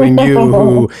interviewing you,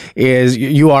 who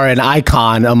you are an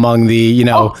icon among the,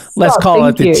 let's call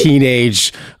it the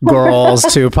teenage girls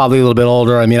to probably a little bit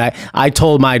older. I mean, I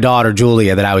told my daughter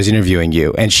Julia that I was interviewing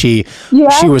you, and she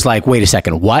was like, "Wait a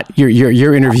second, what?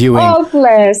 You're interviewing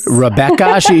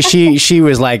Rebecca?" She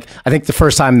was like, I think the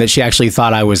first time that she actually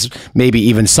thought I was maybe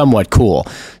even somewhat cool.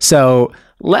 So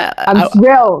I'm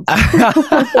thrilled.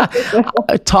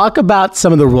 Talk about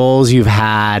some of the roles you've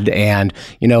had, and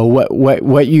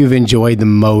what you've enjoyed the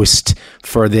most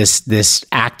for this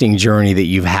acting journey that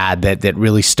you've had that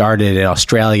really started in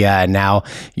Australia, and now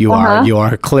you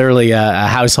are clearly a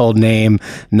household name,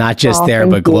 not just there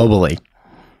but globally.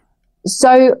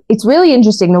 So it's really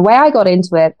interesting. The way I got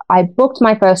into it, I booked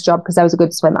my first job because I was a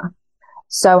good swimmer.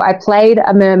 So I played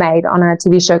a mermaid on a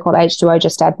TV show called H2O,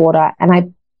 Just Add Water.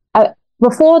 And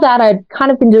before that, I'd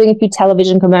kind of been doing a few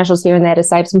television commercials here and there to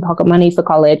save some pocket money for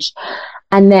college.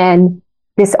 And then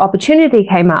this opportunity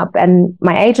came up, and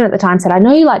my agent at the time said, "I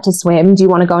know you like to swim. Do you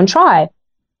want to go and try?"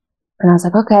 And I was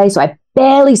like, okay. So I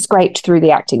barely scraped through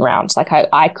the acting rounds. Like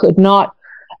I could not,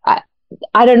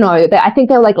 I don't know. I think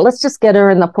they were like, let's just get her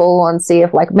in the pool and see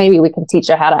if maybe we can teach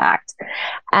her how to act.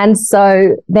 And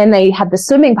so then they had the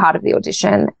swimming part of the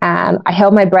audition, and I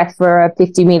held my breath for a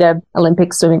 50-meter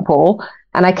Olympic swimming pool.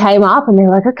 And I came up and they were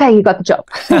like, okay, you got the job.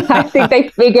 I think they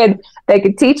figured they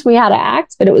could teach me how to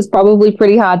act, but it was probably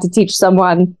pretty hard to teach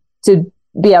someone to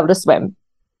be able to swim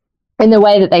in the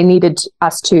way that they needed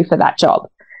us to for that job.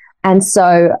 And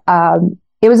so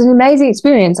it was an amazing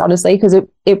experience, honestly, because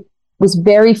it was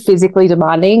very physically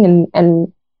demanding,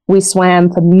 and we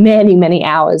swam for many, many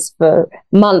hours for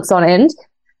months on end.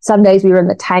 Some days we were in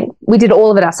the tank. We did all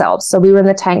of it ourselves. So we were in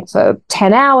the tank for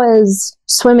 10 hours,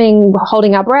 swimming,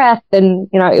 holding our breath. And,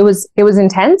 it was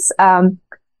intense.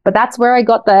 But that's where I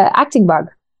got the acting bug.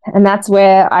 And that's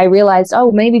where I realized,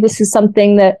 maybe this is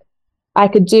something that I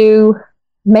could do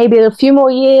maybe a few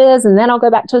more years, and then I'll go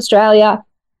back to Australia.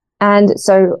 And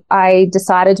so I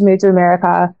decided to move to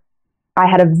America. I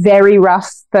had a very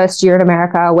rough first year in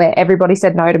America where everybody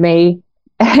said no to me.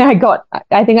 I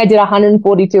think I did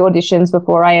 142 auditions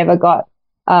before I ever got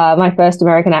my first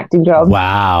American acting job.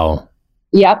 Wow.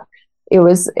 Yep. It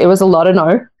was a lot of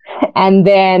no. And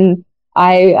then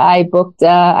I booked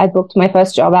my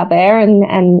first job out there,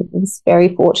 and was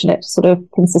very fortunate to sort of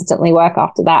consistently work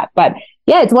after that. But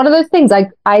yeah, it's one of those things.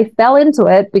 I fell into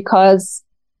it because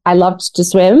I loved to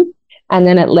swim, and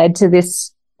then it led to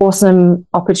this awesome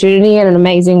opportunity and an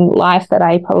amazing life that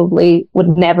I probably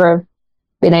would never have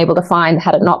been able to find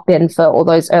had it not been for all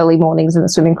those early mornings in the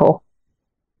swimming pool.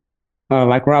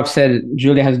 Like Rob said,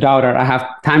 Julia has a daughter. I have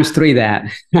 ×3 that.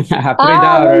 I have 3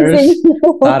 daughters,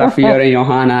 Lara, Fiora, and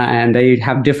Johanna, and they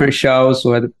have different shows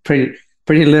with Pretty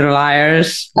Little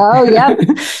Liars. Oh, yeah.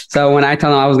 So when I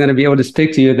told them I was going to be able to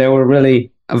speak to you, they were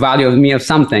really valuing me of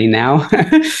something now.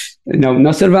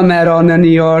 No silver medal, no New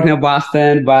York, no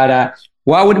Boston, but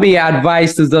what would be your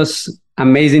advice to those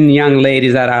amazing young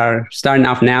ladies that are starting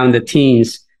off now in the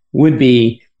teens would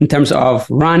be in terms of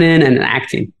running and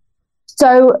acting?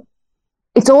 So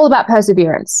it's all about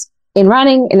perseverance in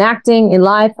running, in acting, in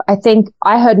life. I think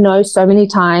I heard no so many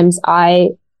times. I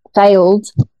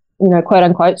failed, quote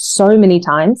unquote, so many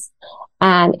times.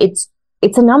 And it's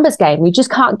a numbers game. You just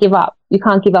can't give up. You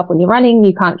can't give up when you're running.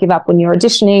 You can't give up when you're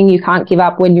auditioning. You can't give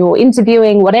up when you're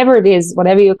interviewing, whatever it is,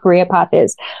 whatever your career path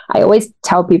is. I always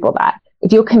tell people that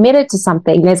if you're committed to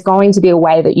something, there's going to be a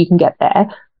way that you can get there.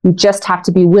 You just have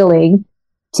to be willing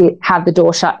to have the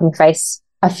door shut and face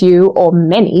a few or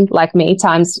many, like me,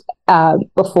 times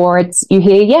before you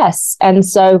hear yes. And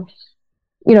so,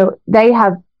 they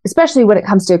have, especially when it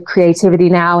comes to creativity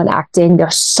now and acting, there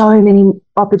are so many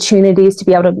opportunities to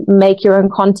be able to make your own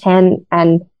content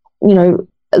and, have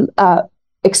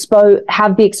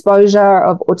the exposure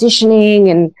of auditioning,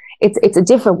 and it's a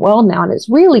different world now, and it's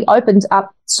really opened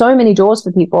up so many doors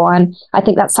for people. And I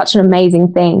think that's such an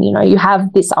amazing thing. You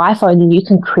have this iPhone and you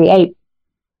can create.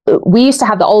 We used to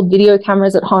have the old video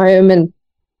cameras at home, and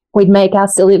we'd make our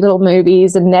silly little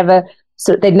movies and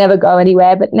they'd never go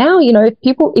anywhere. But now, if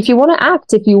you want to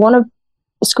act, if you want to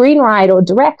screenwrite or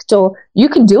direct, or you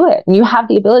can do it, and you have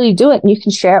the ability to do it, and you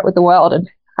can share it with the world. And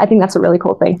I think that's a really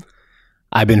cool thing.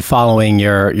 I've been following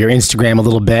your Instagram a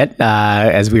little bit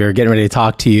as we were getting ready to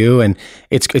talk to you, and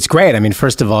it's great. I mean,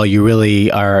 first of all, you really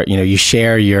are, you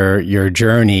share your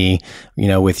journey,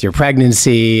 with your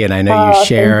pregnancy, and I know you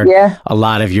shared a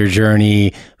lot of your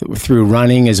journey through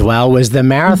running as well. Was the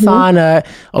marathon a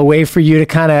way for you to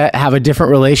kind of have a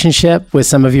different relationship with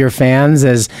some of your fans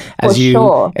as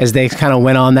they kind of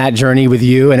went on that journey with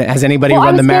you? And has anybody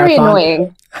run the marathon? Very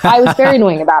annoying. I was very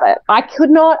annoying about it.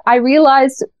 I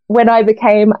realized when I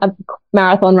became a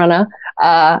marathon runner,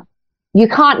 you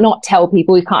can't not tell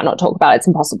people, you can't not talk about it. It's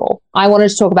impossible. I wanted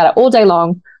to talk about it all day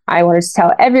long. I wanted to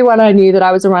tell everyone I knew that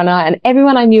I was a runner, and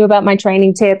everyone I knew about my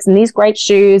training tips and these great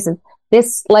shoes and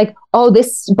this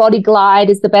this body glide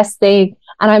is the best thing.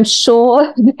 And I'm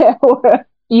sure there were a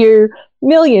few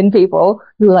million people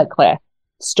who were like, Claire,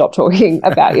 stop talking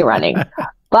about your running.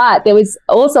 But there was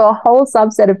also a whole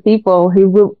subset of people who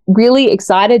were really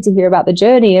excited to hear about the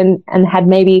journey and had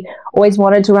maybe always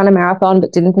wanted to run a marathon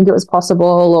but didn't think it was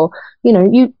possible. Or,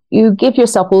 you give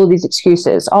yourself all of these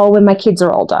excuses. Oh, when my kids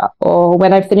are older, or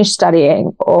when I finish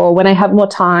studying, or when I have more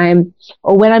time,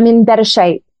 or when I'm in better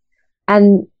shape.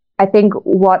 And I think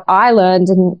what I learned,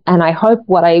 and I hope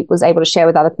what I was able to share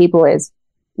with other people, is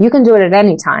you can do it at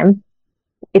any time.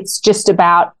 It's just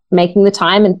about making the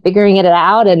time and figuring it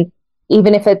out. And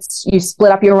even if it's you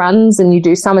split up your runs and you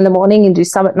do some in the morning and do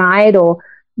some at night, or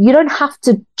you don't have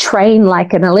to train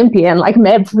like an Olympian, like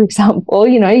Meb, for example.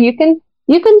 You can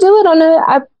do it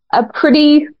on a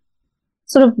pretty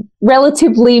sort of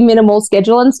relatively minimal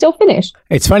schedule and still finish.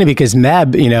 It's funny because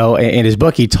Meb, in his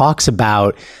book, he talks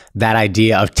about that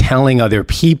idea of telling other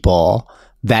people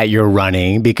that you're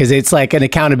running, because it's like an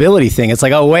accountability thing. It's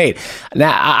like, oh, wait,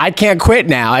 now I can't quit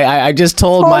now. I just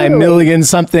told my million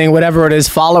something, whatever it is,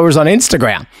 followers on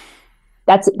Instagram.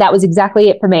 That was exactly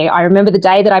it for me. I remember the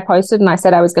day that I posted and I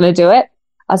said I was going to do it.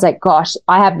 I was like, gosh,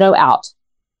 I have no out.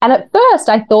 And at first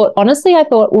I thought,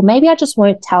 well, maybe I just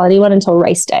won't tell anyone until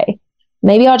race day.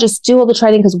 Maybe I'll just do all the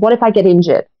training, because what if I get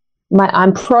injured?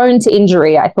 I'm prone to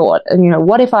injury, I thought. And,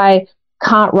 what if I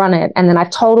can't run it? And then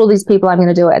I've told all these people I'm going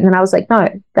to do it. And then I was like, no,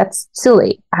 that's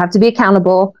silly. I have to be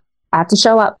accountable. I have to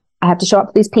show up. I have to show up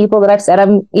for these people that I've said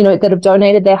that have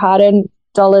donated their hard-earned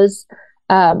dollars.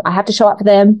 I have to show up for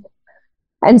them.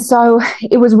 And so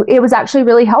it was actually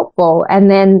really helpful. And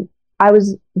then I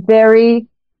was very,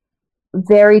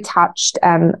 very touched,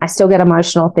 and I still get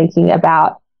emotional thinking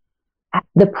about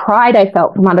the pride I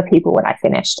felt from other people when I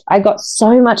finished. I got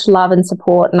so much love and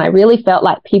support, and I really felt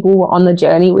like people were on the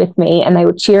journey with me and they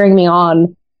were cheering me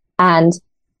on. And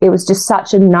it was just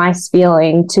such a nice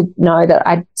feeling to know that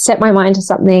I'd set my mind to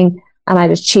something and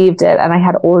I'd achieved it. And I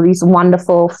had all of these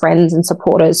wonderful friends and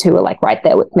supporters who were like right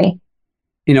there with me.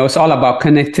 It's all about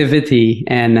connectivity.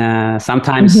 And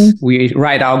sometimes we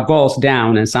write our goals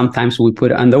down, and sometimes we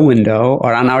put it on the window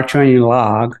or on our training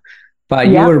log. But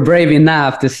you were brave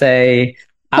enough to say,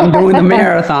 I'm doing the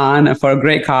marathon for a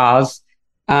great cause.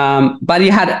 But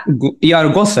you're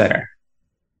a goal setter.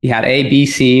 You had A, B,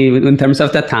 C in terms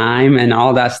of the time and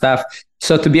all that stuff.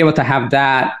 So to be able to have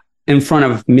that in front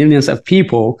of millions of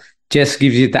people just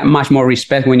gives you that much more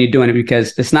respect when you're doing it,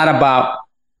 because it's not about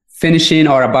finishing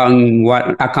or about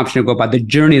what accomplishing goal, but the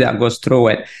journey that goes through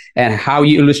it, and how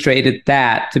you illustrated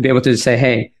that to be able to say,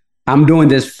 hey, I'm doing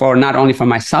this for not only for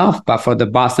myself, but for the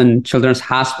Boston Children's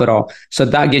Hospital. So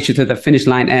that gets you to the finish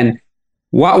line. And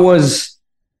what was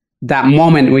that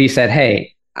moment where you said,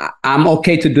 hey, I'm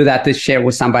okay to do that, to share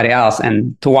with somebody else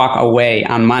and to walk away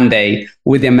on Monday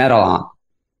with your medal on?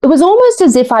 It was almost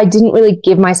as if I didn't really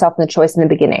give myself the choice in the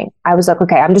beginning. I was like,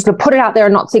 okay, I'm just going to put it out there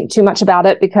and not think too much about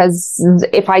it, because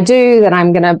if I do, then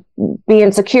I'm going to be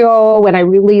insecure when I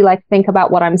really think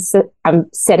about what I'm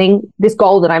setting, this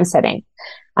goal that I'm setting.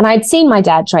 And I'd seen my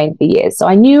dad train for years, so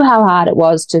I knew how hard it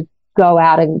was to go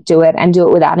out and do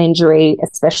it without injury,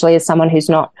 especially as someone who's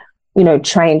not,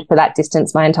 trained for that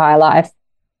distance my entire life.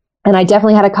 And I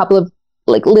definitely had a couple of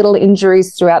little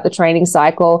injuries throughout the training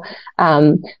cycle,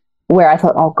 where I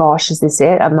thought, oh gosh, is this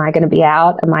it? Am I going to be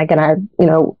out? Am I going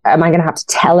to have to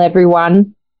tell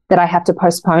everyone that I have to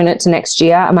postpone it to next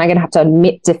year? Am I going to have to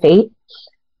admit defeat?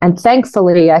 And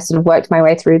thankfully, I sort of worked my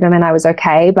way through them and I was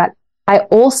okay. But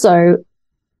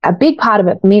a big part of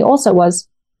it for me also was,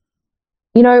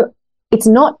 it's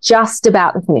not just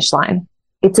about the finish line.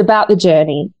 It's about the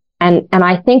journey. And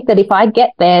I think that if I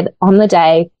get there on the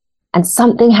day and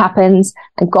something happens,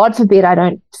 and God forbid I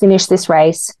don't finish this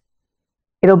race,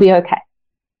 it'll be okay.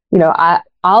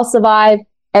 I'll survive.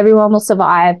 Everyone will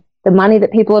survive. The money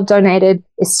that people have donated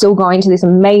is still going to this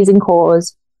amazing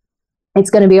cause. It's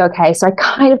going to be okay. So I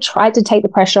kind of tried to take the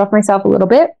pressure off myself a little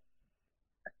bit.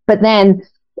 But then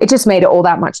it just made it all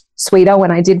that much sweeter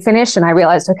when I did finish. And I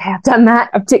realized, okay, I've done that.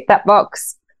 I've ticked that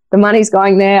box. The money's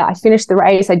going there. I finished the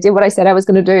race. I did what I said I was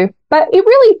going to do. But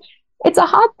it's a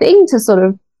hard thing to sort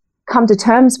of come to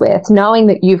terms with, knowing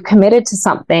that you've committed to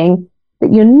something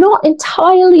that you're not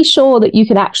entirely sure that you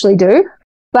can actually do,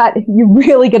 but you're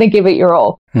really going to give it your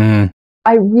all.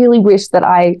 I really wish that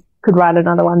I could run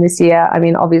another one this year. I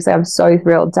mean, obviously I'm so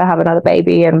thrilled to have another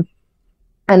baby, and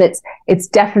it's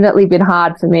definitely been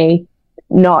hard for me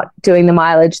not doing the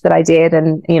mileage that I did.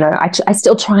 And, you know, I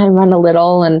still try and run a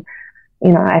little, and,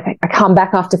 you know, I come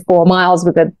back after 4 miles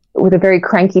with a very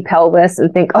cranky pelvis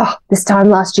and think, oh, this time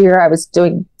last year I was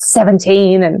doing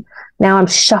 17 and now I'm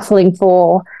shuffling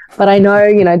 4. But I know,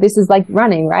 you know, this is like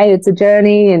running, right? It's a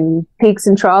journey and peaks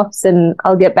and troughs, and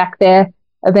I'll get back there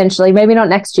eventually. Maybe not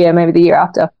next year, maybe the year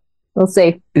after. We'll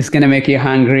see. It's going to make you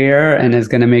hungrier, and it's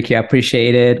going to make you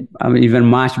appreciate it even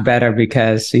much better,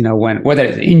 because, you know, whether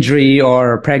it's injury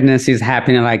or pregnancy is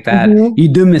happening like that, you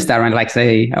do miss that run. Like,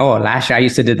 say, oh, last year I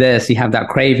used to do this. You have that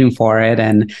craving for it,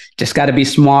 and just got to be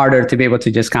smarter to be able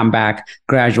to just come back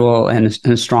gradual and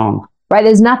strong. Right.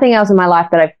 There's nothing else in my life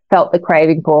that I've felt the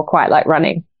craving for quite like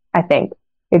running. I think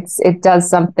it does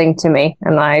something to me,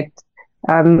 and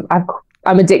I'm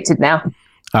addicted now.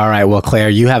 All right. Well, Claire,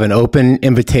 you have an open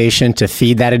invitation to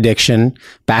feed that addiction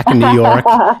back in New York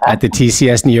at the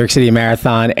TCS New York City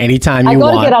Marathon anytime you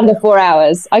want. I got to get under 4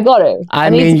 hours. I got to. I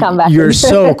need to come back. You're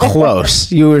so close.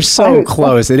 You were so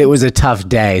close, and it was a tough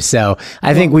day. So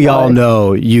I think we all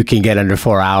know you can get under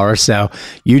 4 hours. So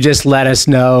you just let us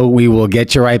know. We will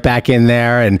get you right back in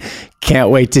there, and can't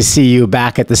wait to see you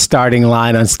back at the starting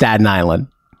line on Staten Island.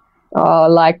 Oh,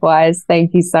 likewise.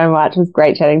 Thank you so much. It was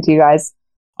great chatting to you guys.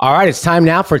 All right, it's time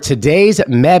now for today's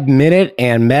Meb Minute.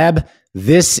 And Meb,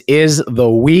 this is the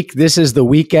week. This is the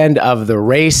weekend of the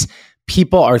race.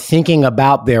 People are thinking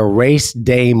about their race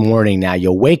day morning now.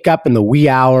 You wake up in the wee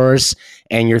hours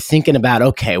and you're thinking about,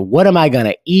 okay, what am I going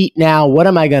to eat now? What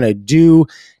am I going to do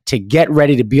to get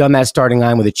ready to be on that starting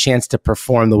line with a chance to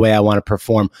perform the way I want to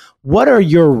perform? What are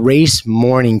your race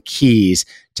morning keys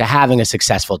to having a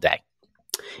successful day?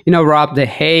 You know, Rob, the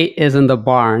hay is in the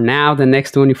barn. Now the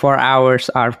next 24 hours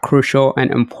are crucial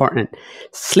and important.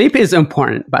 Sleep is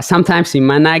important, but sometimes you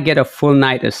might not get a full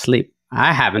night of sleep.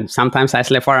 I haven't. Sometimes I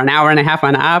sleep for an hour and a half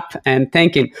and up and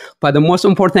thinking. But the most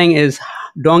important thing is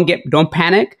don't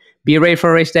panic. Be ready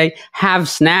for race day. Have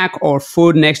snack or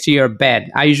food next to your bed.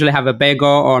 I usually have a bagel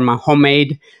or my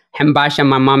homemade hambasha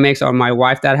my mom makes, or my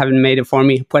wife that haven't made it for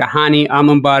me. Put a honey,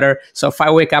 almond butter. So if I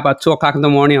wake up at 2 o'clock in the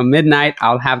morning or midnight,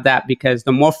 I'll have that, because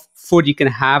the more food you can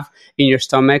have in your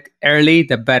stomach early,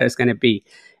 the better it's going to be.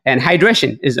 And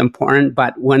hydration is important.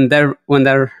 But when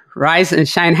the rise and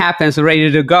shine happens, ready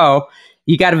to go,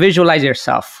 you got to visualize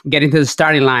yourself getting to the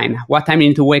starting line. What time you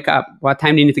need to wake up? What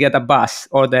time do you need to get the bus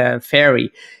or the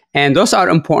ferry? And those are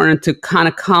important to kind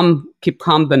of keep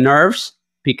calm the nerves,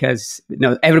 because, you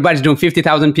know, everybody's doing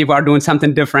 50,000 people are doing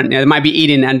something different. They might be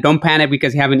eating, and don't panic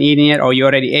because you haven't eaten yet or you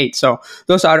already ate. So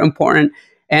those are important.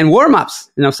 And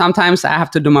warm-ups, you know, sometimes I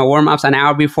have to do my warm-ups an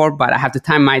hour before, but I have to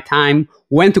time my time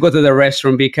when to go to the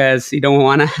restroom, because you don't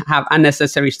want to have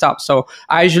unnecessary stops. So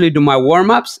I usually do my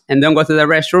warm-ups and then go to the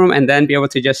restroom, and then be able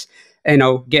to just, you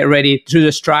know, get ready, do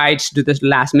the strides, do the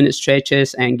last minute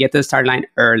stretches, and get to the start line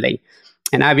early.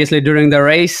 And obviously during the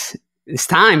race, it's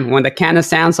time. When the cannon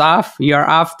sounds off, you're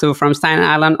off from Staten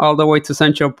Island all the way to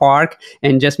Central Park,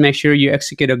 and just make sure you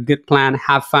execute a good plan,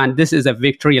 have fun. This is a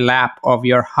victory lap of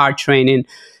your hard training,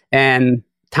 and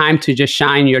time to just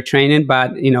shine your training.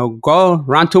 But, you know, go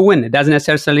run to win. It doesn't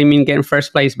necessarily mean getting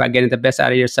first place, but getting the best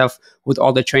out of yourself with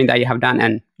all the training that you have done,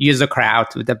 and use the crowd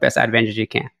with the best advantage you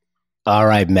can. All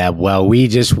right, Meb. Well, we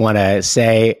just want to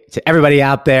say to everybody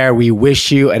out there, we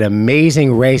wish you an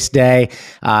amazing race day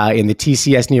in the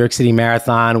TCS New York City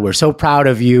Marathon. We're so proud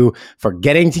of you for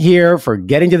getting to here, for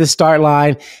getting to the start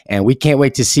line, and we can't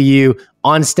wait to see you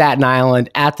on Staten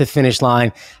Island at the finish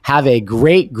line. Have a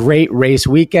great, great race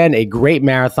weekend, a great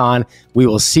marathon. We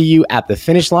will see you at the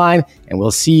finish line, and we'll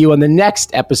see you on the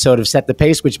next episode of Set the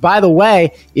Pace, which, by the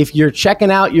way, if you're checking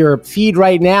out your feed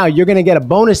right now, you're going to get a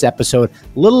bonus episode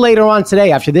a little later on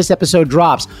today. After this episode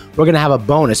drops, we're going to have a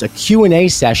bonus, a Q&A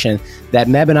session that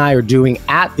Meb and I are doing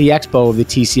at the expo of the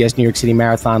TCS New York City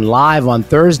Marathon live on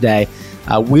Thursday.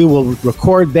 We will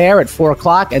record there at 4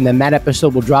 o'clock, and then that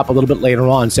episode will drop a little bit later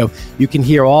on. So you can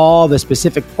hear all the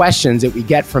specific questions that we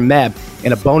get from Meb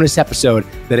in a bonus episode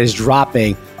that is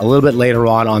dropping a little bit later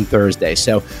on Thursday.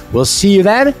 So we'll see you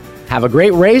then. Have a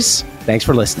great race. Thanks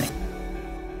for listening.